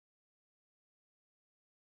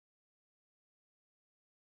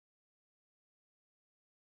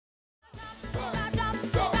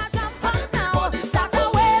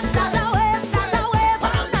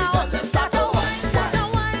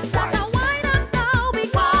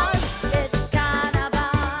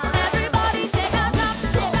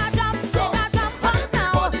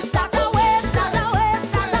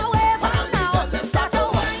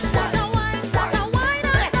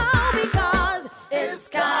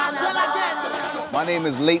My name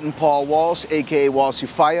is Leighton Paul Walsh, aka Walshy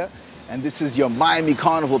Fire, and this is your Miami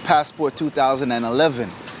Carnival Passport 2011.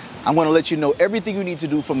 I'm going to let you know everything you need to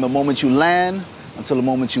do from the moment you land until the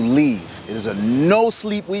moment you leave. It is a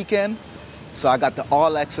no-sleep weekend, so I got the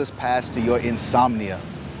all-access pass to your insomnia.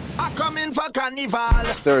 I come in for Carnival.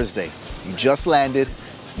 It's Thursday. You just landed.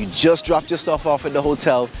 You just dropped your stuff off at the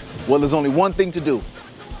hotel. Well, there's only one thing to do,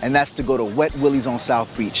 and that's to go to Wet Willie's on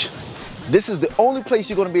South Beach. This is the only place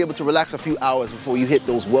you're going to be able to relax a few hours before you hit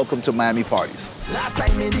those Welcome to Miami parties. Last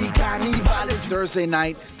time in the Carnival is Thursday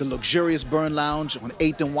night, the luxurious Burn Lounge on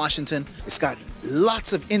 8th and Washington. It's got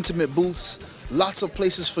lots of intimate booths, lots of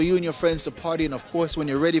places for you and your friends to party, and of course, when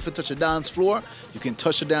you're ready for touch a dance floor, you can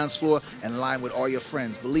touch the dance floor and line with all your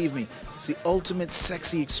friends. Believe me, it's the ultimate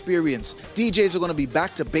sexy experience. DJs are going to be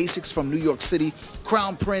Back to Basics from New York City,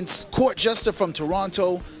 Crown Prince, Court Jester from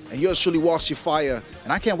Toronto, and yours truly, Walshy Fire.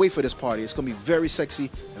 And I can't wait for this party. It's going to be very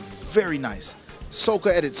sexy and very nice.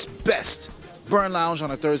 Soca at its best. Burn Lounge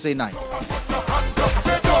on a Thursday night.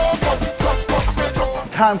 It's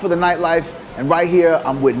time for the nightlife. And right here,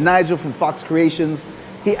 I'm with Nigel from Fox Creations.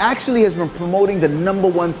 He actually has been promoting the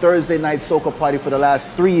 #1 Thursday night soca party for the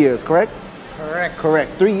last 3 years, correct?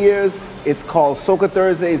 Correct. 3 years. It's called Soca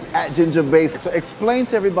Thursdays at Ginger Bay. So explain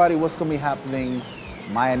to everybody what's going to be happening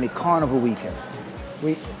Miami Carnival Weekend.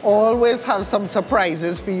 We always have some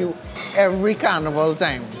surprises for you every carnival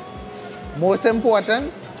time. Most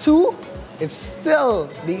important, too, it's still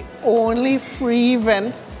the only free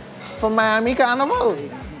event for Miami Carnival.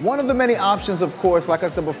 One of the many options, of course, like I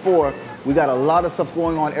said before, we got a lot of stuff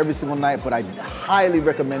going on every single night, but I highly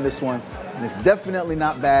recommend this one. And it's definitely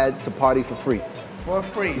not bad to party for free. For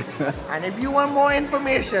free. And if you want more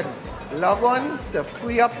information, log on to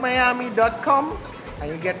freeupmiami.com and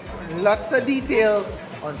you get lots of details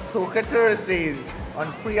on Soca Thursdays on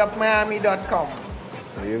freeupmiami.com.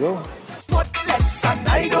 There you go. what less, and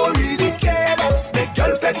I don't really care less. My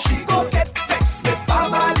girlfriend, she go get vexed. My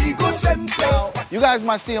family go send press. You guys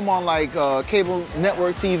might see them on like cable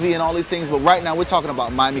network TV and all these things, but right now we're talking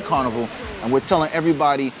about Miami Carnival, and we're telling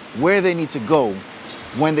everybody where they need to go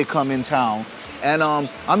when they come in town. And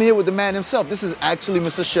I'm here with the man himself. This is actually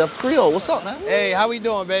Mr. Chef Creole. What's up, man? Hey, how we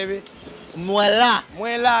doing, baby? Muela.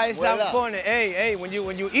 Muela, it's Muela. funny. Hey, when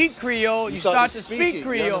you eat Creole, you start to speak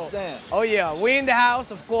Creole. You understand? Oh yeah, we in the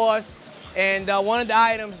house, of course, and one of the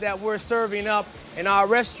items that we're serving up in our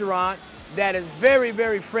restaurant that is very,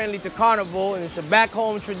 very friendly to Carnival, and it's a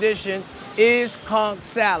back-home tradition, is conch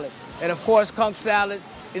salad. And of course, conch salad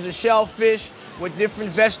is a shellfish with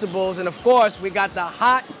different vegetables, and of course, we got the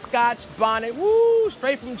hot Scotch bonnet, woo,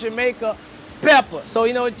 straight from Jamaica, pepper. So,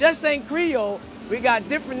 you know, it just ain't Creole. We got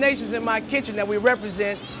different nations in my kitchen that we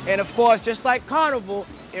represent, and of course, just like Carnival,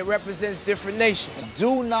 it represents different nations.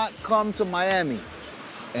 Do not come to Miami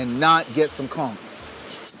and not get some conch.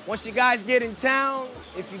 Once you guys get in town,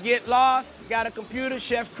 if you get lost, you got a computer,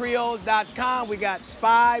 chefcreole.com. We got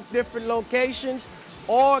 5 different locations,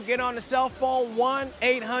 or get on the cell phone,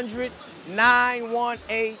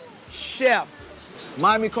 1-800-918-CHEF.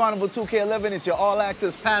 Miami Carnival 2K11 is your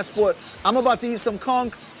all-access passport. I'm about to eat some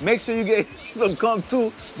conch. Make sure you get some conch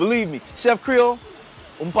too. Believe me. Chef Creole,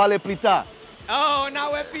 pale plita. Oh,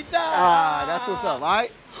 now we're pita. Ah, that's what's up, all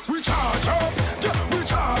right? We charge up, we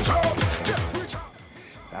charge up, we charge.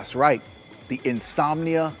 That's right. The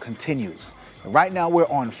insomnia continues. Right now we're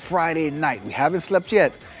on Friday night. We haven't slept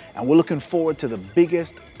yet, and we're looking forward to the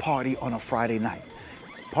biggest party on a Friday night.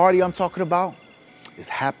 The party I'm talking about is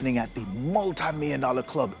happening at the multi-million-dollar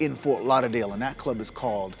club in Fort Lauderdale, and that club is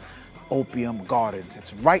called Opium Gardens.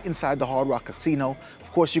 It's right inside the Hard Rock Casino.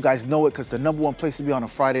 Of course, you guys know it because the #1 place to be on a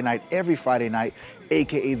Friday night, every Friday night,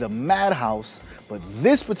 aka the Madhouse. But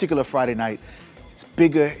this particular Friday night, it's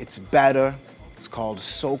bigger, it's badder. It's called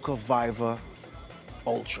Soca Viva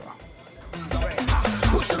Ultra.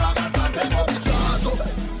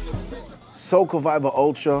 Soca Viva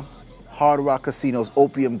Ultra, Hard Rock Casino's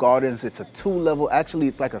Opium Gardens. It's a 2-level, actually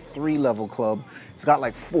it's like a 3-level club. It's got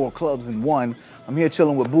like 4 clubs in one. I'm here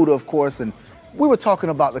chilling with Buddha, of course, and we were talking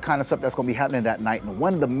about the kind of stuff that's going to be happening that night. And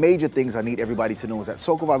one of the major things I need everybody to know is that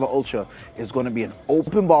Soca Viva Ultra is going to be an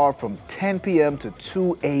open bar from 10 p.m. to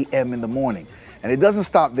 2 a.m. in the morning. And it doesn't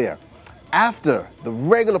stop there. After the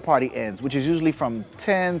regular party ends, which is usually from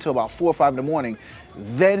 10 to about 4 or 5 in the morning,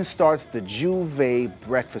 then starts the Juve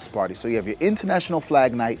breakfast party. So you have your international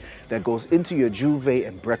flag night that goes into your Juve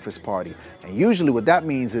and breakfast party. And usually what that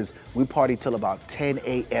means is we party till about 10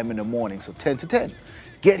 a.m. in the morning, so 10 to 10.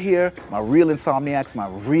 Get here, my real insomniacs, my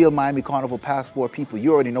real Miami Carnival passport people,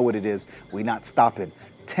 you already know what it is. We're not stopping.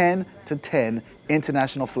 10 to 10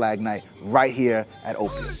 international flag night right here at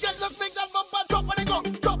Opium. Let's make that bumper drop on the gong,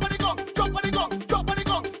 drop on the gong, drop on the gong, drop.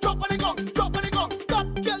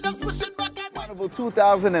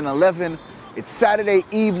 2011. It's Saturday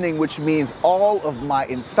evening, which means all of my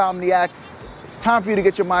insomniacs, it's time for you to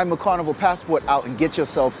get your Miami Carnival passport out and get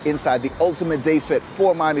yourself inside the ultimate day fit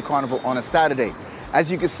for Miami Carnival on a Saturday.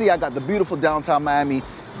 As you can see, I got the beautiful downtown Miami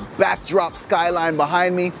backdrop skyline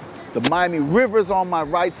behind me. The Miami River's on my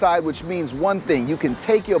right side, which means one thing: you can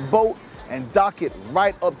take your boat and dock it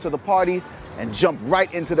right up to the party and jump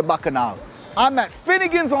right into the Bacchanal. I'm at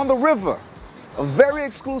Finnegan's on the River, a very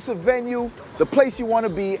exclusive venue, the place you want to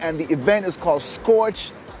be, and the event is called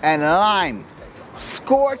Scorch and Lime.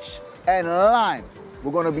 Scorch and Lime.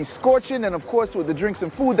 We're going to be scorching, and of course with the drinks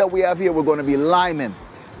and food that we have here, we're going to be liming.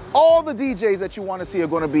 All the DJs that you want to see are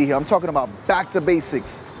going to be here. I'm talking about Back to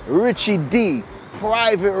Basics, Richie D,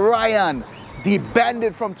 Private Ryan, the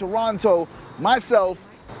Bandit from Toronto, myself.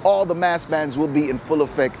 All the mass bands will be in full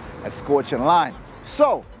effect at Scorch and Lime.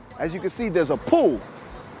 So, as you can see, there's a pool,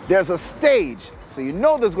 there's a stage, so you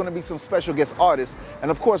know there's going to be some special guest artists.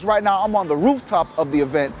 And of course, right now I'm on the rooftop of the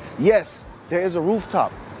event. Yes, there is a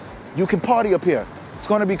rooftop. You can party up here. It's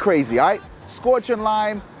going to be crazy, all right? Scorch and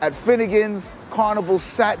Lime at Finnegan's, Carnival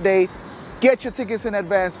Saturday. Get your tickets in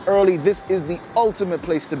advance early. This is the ultimate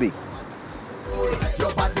place to be.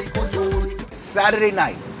 It's Saturday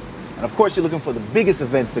night. And of course, you're looking for the biggest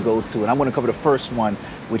events to go to, and I'm going to cover the first one,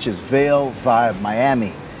 which is Vail Vibe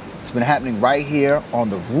Miami. It's been happening right here on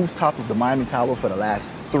the rooftop of the Miami Tower for the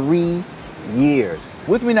last 3 years.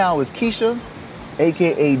 With me now is Keisha,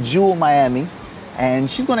 aka Jewel Miami, and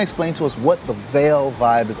she's going to explain to us what the Vail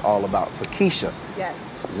Vibe is all about. So Keisha, yes,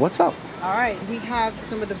 what's up? All right, we have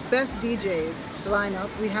some of the best DJs line up.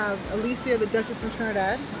 We have Alicia, the Duchess from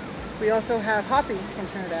Trinidad. We also have Hoppy from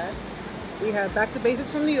Trinidad. We have Back to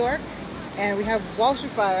Basics from New York, and we have Walshy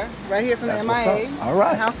right here from That's the what's MIA. up. All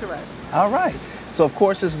right. House Arrest. All right. So of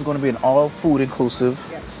course this is going to be an all food inclusive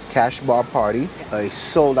Yes. cash bar party, a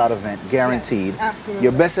sold out event, guaranteed. Yes, absolutely.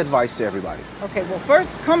 Your best advice to everybody. Okay, well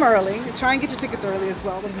first come early. Try and get your tickets early as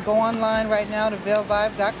well. You can go online right now to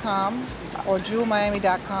vailvibe.com or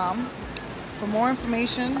jewelmiami.com. For more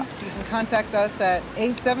information, you can contact us at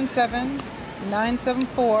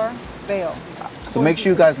 877-974-VAIL. So make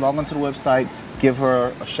sure you guys log onto the website, give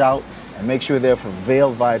her a shout, and make sure you're there for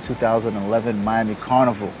Vail Vibe 2011 Miami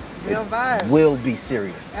Carnival. Vail Vibe. It will be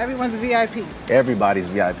serious. Everyone's a VIP. Everybody's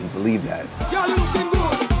VIP, believe that.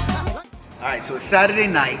 All right, so it's Saturday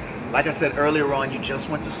night. Like I said earlier on, you just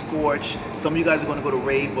went to Scorch. Some of you guys are going to go to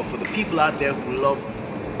rave, but for the people out there who love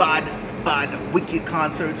bad, wicked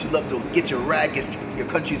concerts, you love to get your rag, get your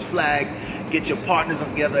country's flag, get your partners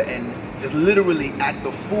together, and just literally act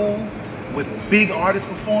the fool with big artists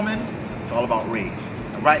performing, it's all about rave.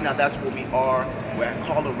 And right now, that's where we are. We're at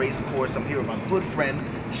Calder Race Course. I'm here with my good friend,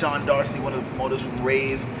 Sean Darcy, one of the promoters from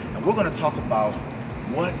Rave, and we're going to talk about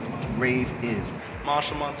what rave is.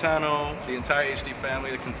 Marshall Montano, the entire HD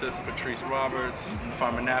family that consists of Patrice Roberts,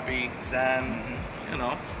 Farmer Nappy, Zan, you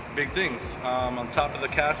know, big things. On top of the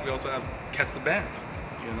cast, we also have Kess the Band,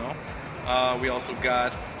 you know. We also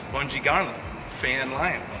got Bungie Garland, Fan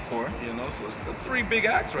Lions, Of course. you know, so the 3 big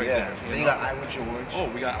acts right there. Then you got Iowa George. Oh,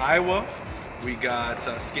 we got Iowa, we got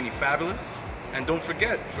Skinny Fabulous, and don't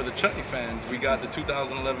forget, for the Chutney fans, we got the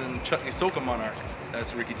 2011 Chutney Soca Monarch.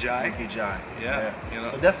 That's Ricky Jai. Ricky Jai. Yeah, you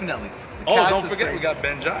know. So definitely. The Oh, cast don't is forget, crazy. we got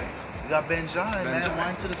Ben Jai. We got Ben Jai, man, Jai.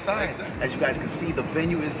 wine to the side. Exactly. As you guys can see, the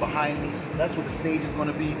venue is behind me. That's where the stage is going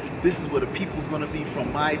to be. This is where the people's going to be,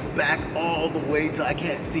 from my back all the way to I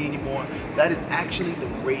can't see anymore. That is actually the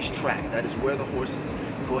racetrack. That is where the horses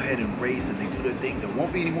go ahead and race and they do their thing. There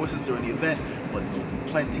won't be any horses during the event, but there will be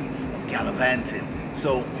plenty of gallivanting.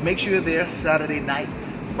 So make sure you're there Saturday night,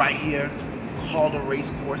 right here. Calder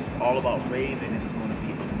Race Course. It's all about rave, and it is going to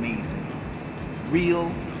be amazing.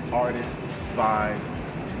 Real artist vibe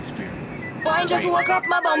experience. Boy, just walk up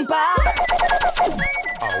my bumper.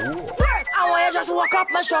 I want you just walk up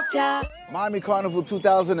my structure. Miami Carnival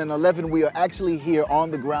 2011, we are actually here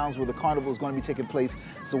on the grounds where the carnival is going to be taking place.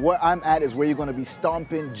 So where I'm at is where you're going to be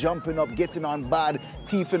stomping, jumping up, getting on bad,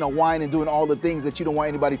 teething a wine, and doing all the things that you don't want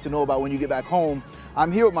anybody to know about when you get back home.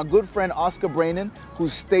 I'm here with my good friend Oscar Brainin,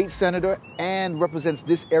 who's state senator and represents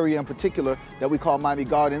this area in particular that we call Miami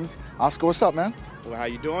Gardens. Oscar, what's up, man? Well, how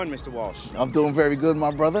you doing, Mr. Walsh? I'm doing very good,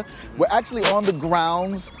 my brother. We're actually on the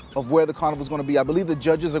grounds of where the carnival is going to be. I believe the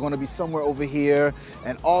judges are going to be somewhere over here,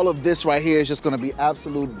 and all of this right here is just going to be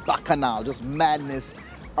absolute bacchanal, just madness.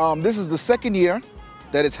 This is the second year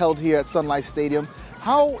that it's held here at Sun Life Stadium.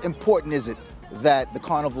 How important is it that the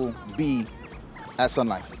carnival be at Sun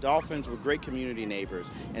Life? The Dolphins were great community neighbors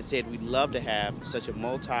and said we'd love to have such a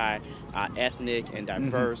multi-ethnic and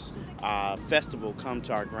diverse festival come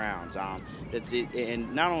to our grounds.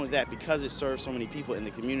 And not only that, because it serves so many people in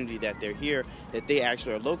the community that they're here, that they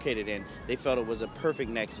actually are located in, they felt it was a perfect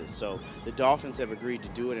nexus. So the Dolphins have agreed to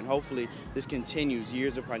do it, and hopefully this continues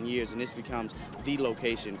years upon years, and this becomes the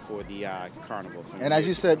location for the carnival. And as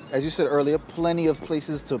you said earlier, plenty of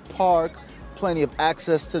places to park, plenty of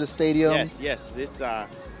access to the stadium. Yes.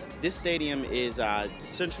 This stadium is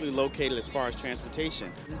centrally located as far as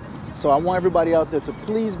transportation. So I want everybody out there to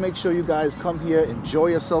please make sure you guys come here, enjoy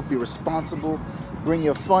yourself, be responsible, bring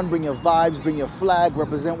your fun, bring your vibes, bring your flag,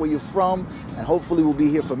 represent where you're from, and hopefully we'll be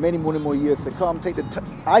here for many, many more years to come.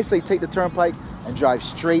 I say take the turnpike and drive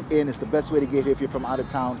straight in. It's the best way to get here if you're from out of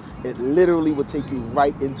town. It literally will take you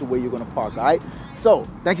right into where you're going to park, all right? So,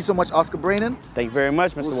 thank you so much, Oscar Brainin. Thank you very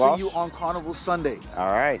much, Mr. Walsh. We'll see you on Carnival Sunday.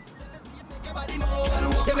 All right.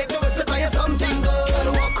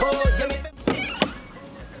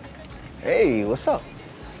 Hey, what's up?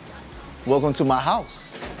 Welcome to my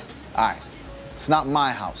house. All right, it's not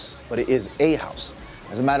my house, but it is a house.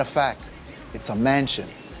 As a matter of fact, it's a mansion.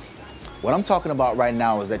 What I'm talking about right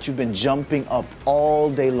now is that you've been jumping up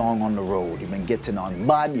all day long on the road. You've been getting on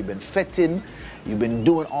bad, you've been fetting, you've been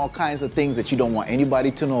doing all kinds of things that you don't want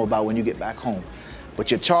anybody to know about when you get back home.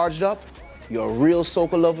 But you're charged up, you're a real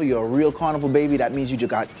soca lover, you're a real carnival baby. That means you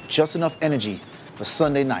just got just enough energy for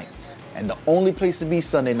Sunday night. And the only place to be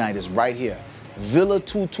Sunday night is right here, Villa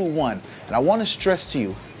 221. And I want to stress to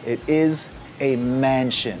you, it is a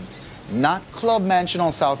mansion. Not Club Mansion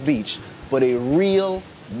on South Beach, but a real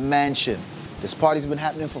mansion. This party's been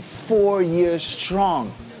happening for 4 years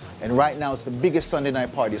strong. And right now it's the biggest Sunday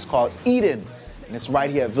night party. It's called Eden. And it's right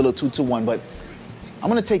here at Villa 221. But I'm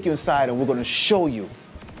going to take you inside and we're going to show you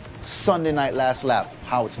Sunday night last lap,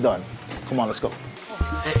 how it's done. Come on, let's go.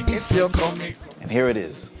 And here it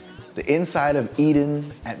is. The inside of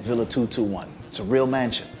Eden at Villa 221. It's a real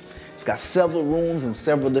mansion. It's got several rooms and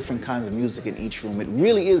several different kinds of music in each room. It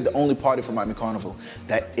really is the only party for Miami Carnival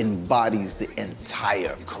that embodies the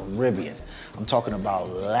entire Caribbean. I'm talking about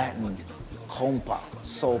Latin, compa,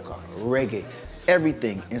 soca, reggae,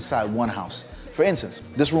 everything inside one house. For instance,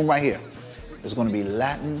 this room right here is going to be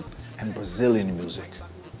Latin and Brazilian music.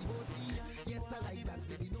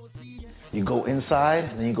 You go inside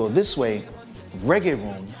and then you go this way, reggae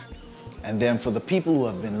room. And then for the people who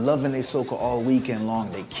have been loving their soca all weekend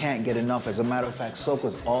long, they can't get enough. As a matter of fact, soca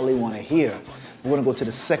is all they want to hear. We're going to go to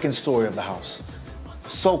the second story of the house, the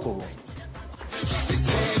soca room.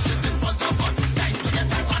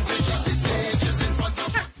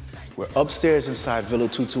 We're upstairs inside Villa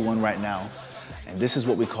 221 right now, and this is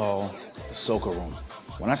what we call the soca room.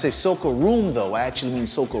 When I say soca room, though, I actually mean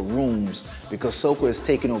soca rooms because soca is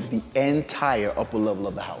taking over the entire upper level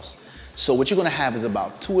of the house. So what you're gonna have is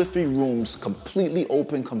about 2 or 3 rooms completely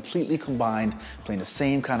open, completely combined, playing the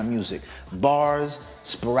same kind of music. Bars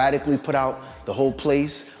sporadically put out the whole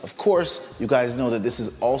place. Of course, you guys know that this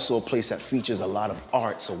is also a place that features a lot of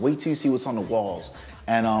art, so wait till you see what's on the walls.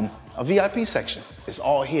 And a VIP section, it's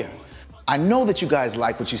all here. I know that you guys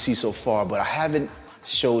like what you see so far, but I haven't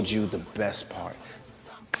showed you the best part,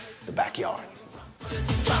 the backyard.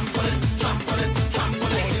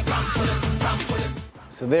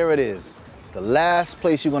 So there it is, the last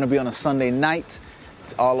place you're gonna be on a Sunday night.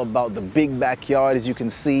 It's all about the big backyard, as you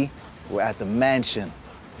can see. We're at the mansion,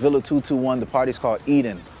 Villa 221, the party's called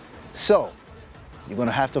Eden. So, you're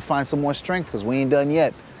gonna have to find some more strength because we ain't done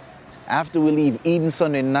yet. After we leave Eden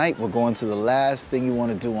Sunday night, we're going to the last thing you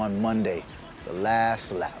wanna do on Monday, the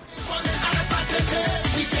last lap.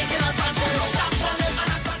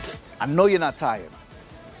 I know you're not tired.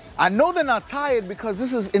 I know they're not tired because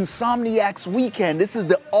this is Insomniac's weekend. This is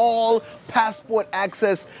the all passport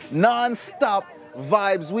access, non-stop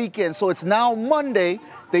vibes weekend. So it's now Monday.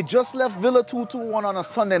 They just left Villa 221 on a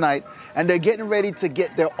Sunday night and they're getting ready to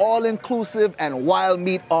get their all-inclusive and wild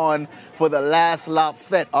meat on for the last lap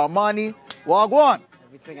fete. Armani, wagwan.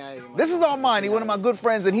 This is Armani, one of my good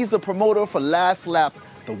friends, and he's the promoter for Last Lap,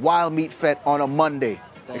 the wild meat fete on a Monday.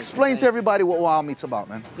 Explain to everybody what Wild Meat's about,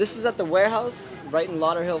 man. This is at the warehouse right in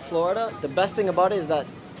Lauderhill, Florida. The best thing about it is that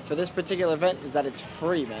for this particular event is that it's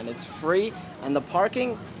free, man. It's free and the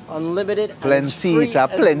parking unlimited. Plenty, it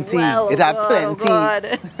have plenty. It have plenty.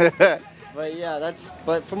 But yeah,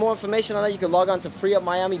 but for more information on that, you can log on to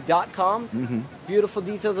freeupmiami.com. Beautiful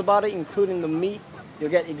details about it, including the meat. You'll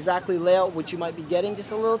get exactly layout what you might be getting,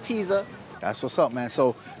 just a little teaser. That's what's up, man.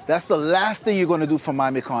 So that's the last thing you're going to do for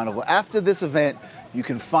Miami Carnival. After this event, you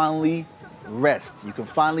can finally rest. You can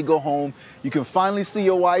finally go home. You can finally see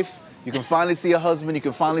your wife You can finally see your husband. You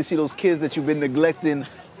can finally see those kids that you've been neglecting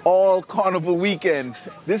all Carnival weekend.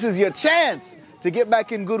 This is your chance to get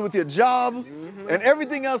back in good with your job and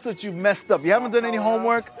everything else that you've messed up. You haven't done any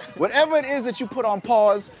homework. Whatever it is that you put on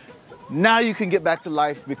pause, now you can get back to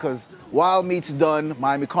life because Wild Meat's done.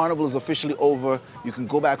 Miami Carnival is officially over. You can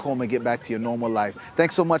go back home and get back to your normal life.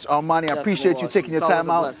 Thanks so much, Armani. I appreciate you taking your time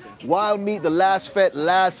out. Wild Meat, the last fete,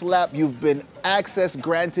 last lap. You've been access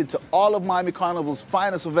granted to all of Miami Carnival's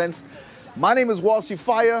finest events. My name is Walshy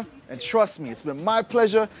Fire, and trust me, it's been my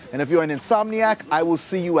pleasure. And if you're an insomniac, I will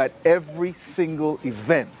see you at every single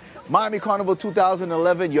event. Miami Carnival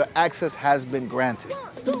 2011, your access has been granted.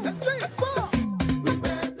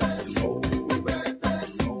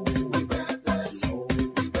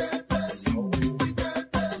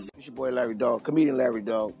 It's your boy Larry Dog, comedian Larry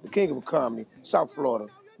Dog, the king of comedy, South Florida,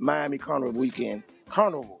 Miami Carnival Weekend.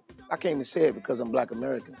 Carnival. I can't even say it because I'm Black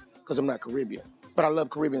American, because I'm not Caribbean. But I love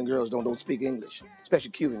Caribbean girls don't speak English,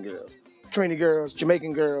 especially Cuban girls. Trini girls,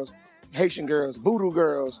 Jamaican girls, Haitian girls, voodoo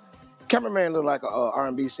girls. Cameraman look like a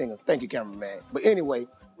R&B singer. Thank you, cameraman. But anyway,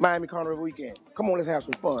 Miami Carnival Weekend. Come on, let's have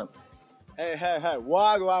some fun. Hey,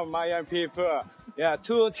 welcome Miami people. Yeah,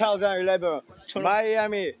 2011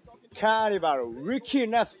 Miami Carnival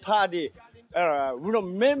Weekend party.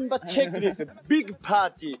 Remember, check this big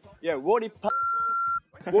party. Yeah, what it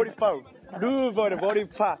Blue body, body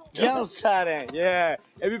part, young silent, yeah.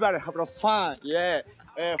 Everybody have a fun, yeah.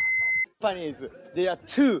 Fun is there are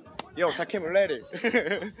two. Yo, Takim ready.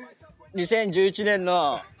 2011年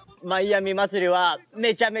のマイアミ祭りは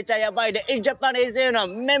めちゃめちゃやばいで、In Japanese の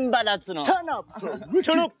メンバーだっつの。Turn up!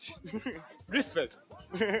 Turn up! Respect!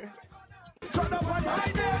 Turn up on my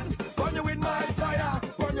name.